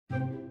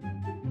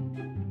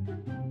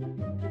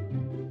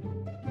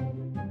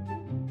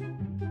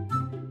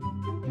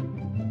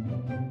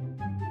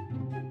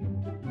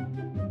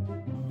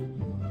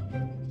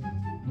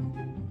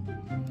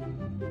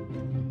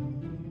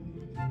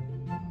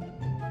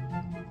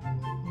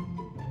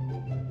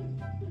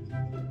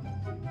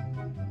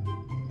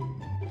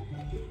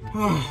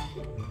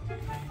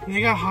It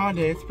got hot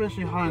today,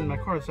 especially hot in my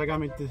car, so I gotta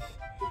make this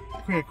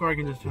create a car I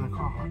can just turn the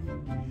car on.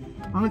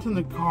 I'm gonna turn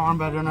the car on,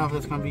 but I don't know if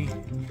it's gonna be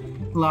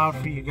loud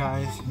for you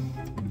guys.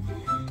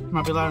 It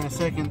might be loud in a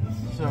second,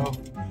 so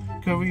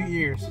cover your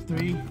ears.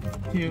 3,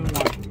 2,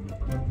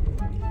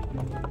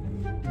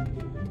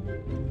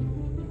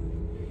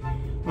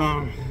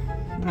 1.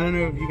 I don't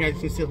know if you guys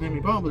can still hear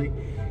me, probably,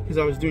 because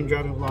I was doing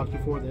driving vlogs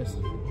before this.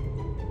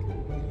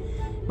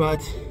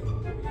 But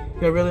it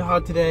got really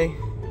hot today.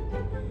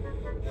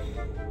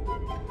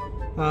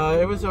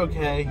 It was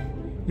okay.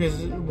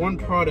 There's one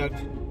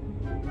product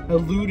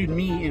eluded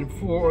me and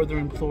 4 other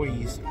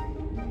employees.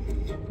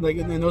 Like,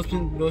 and those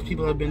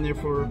people have been there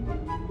for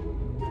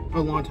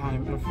a long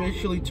time.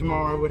 Officially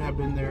tomorrow I would have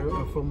been there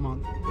a full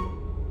month.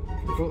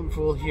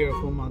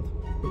 Full month.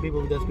 The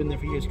people that's been there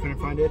for years couldn't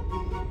find it.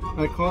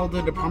 I called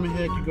the department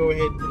head to go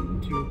ahead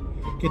to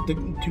get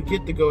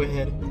the go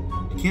ahead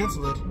to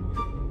cancel it,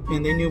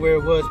 and they knew where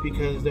it was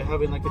because they're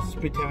having like a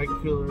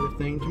spectacular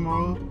thing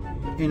tomorrow,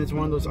 and it's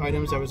one of those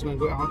items that was going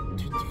to go out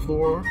to the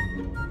floor,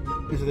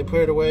 and so they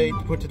put it away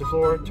to put to the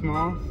floor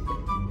tomorrow,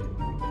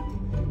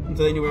 and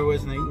so they knew where it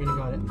was and they went and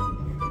got it.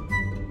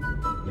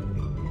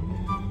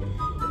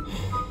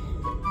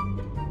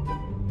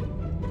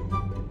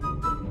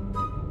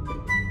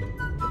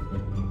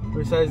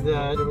 Besides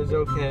that, it was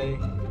okay.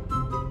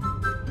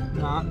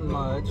 Not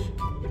much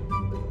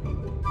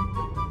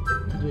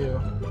to do.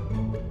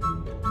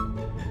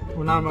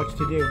 Well, not much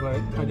to do,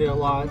 but I did a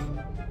lot,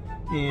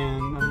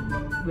 and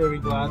I'm very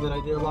glad that I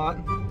did a lot.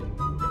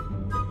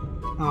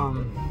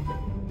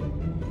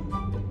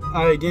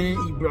 I didn't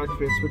eat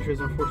breakfast, which was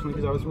unfortunate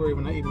because I was worried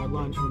when I ate my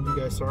lunch, when you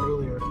guys saw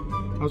earlier,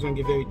 I was going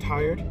to get very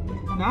tired.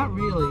 Not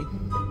really.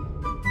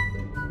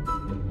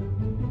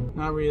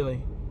 Not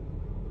really.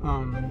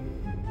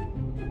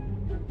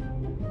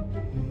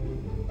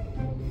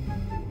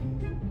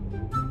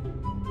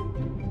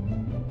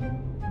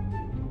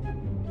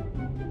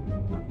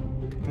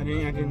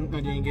 I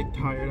didn't get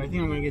tired. I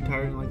think I'm gonna get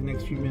tired in like the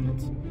next few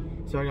minutes,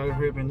 so I gotta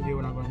hurry up and do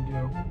what I'm gonna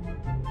do.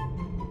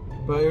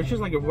 But it was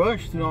just like a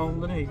rush through all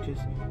the day.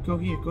 Just go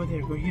here, go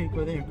there, go here,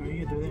 go there, go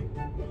here, go there.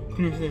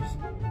 Finish this.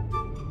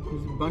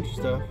 There's a bunch of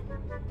stuff,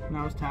 and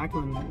I was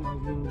tackling it. I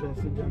was doing the best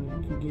I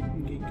could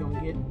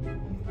get.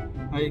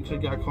 I actually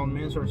got called in the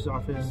minister's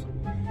office,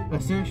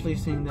 essentially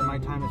saying that my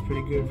time is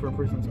pretty good for a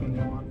person that's been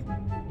there a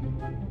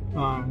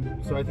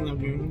month. So I think I'm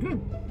doing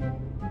good.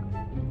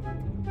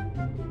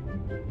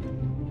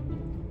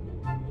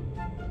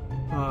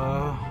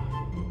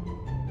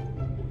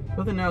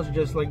 Nothing else,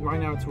 just like right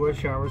now it's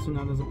rush hour, so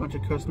now there's a bunch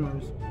of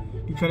customers.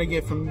 You try to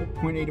get from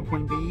point A to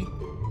point B,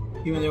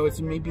 even though it's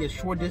maybe a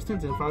short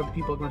distance and 5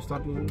 people are going to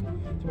stop you.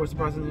 So what's the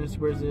price of this?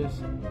 Where's this?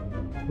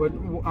 What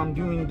I'm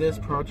doing this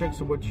project,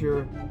 so what's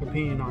your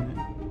opinion on it?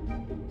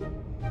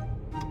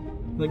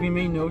 Like, we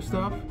may know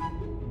stuff,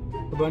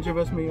 a bunch of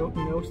us may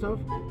know stuff,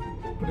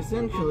 but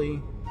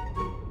essentially,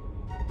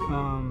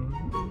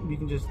 you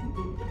can just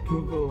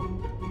Google.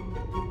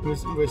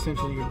 We're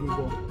essentially your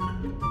Google.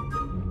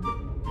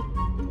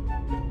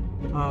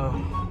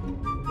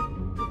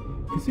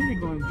 Consider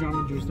going to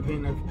Jamba Juice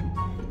depending if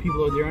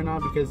people are there or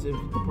not, because if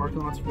the parking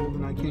lot's full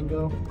then I can't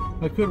go.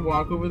 I could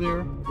walk over there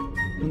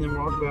and then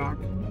walk back,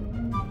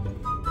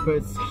 but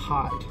it's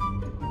hot.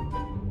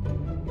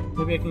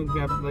 Maybe I can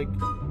grab like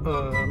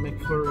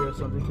McFlurry or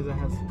something because it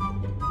has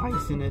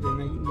ice in it, and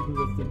then you can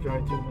go to the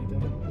drive-thru like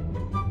that.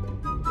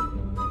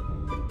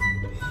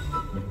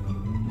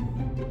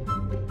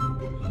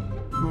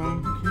 Okay.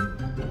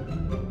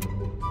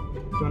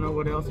 Don't know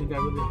what else. It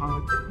got really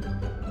hot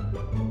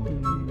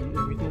and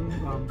everything.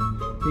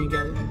 Thank you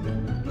guys.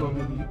 Well,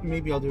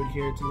 maybe I'll do it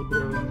here. It's a little bit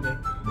early in the day.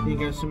 Thank you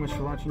guys so much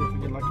for watching. Don't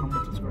forget to like,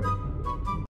 comment, subscribe.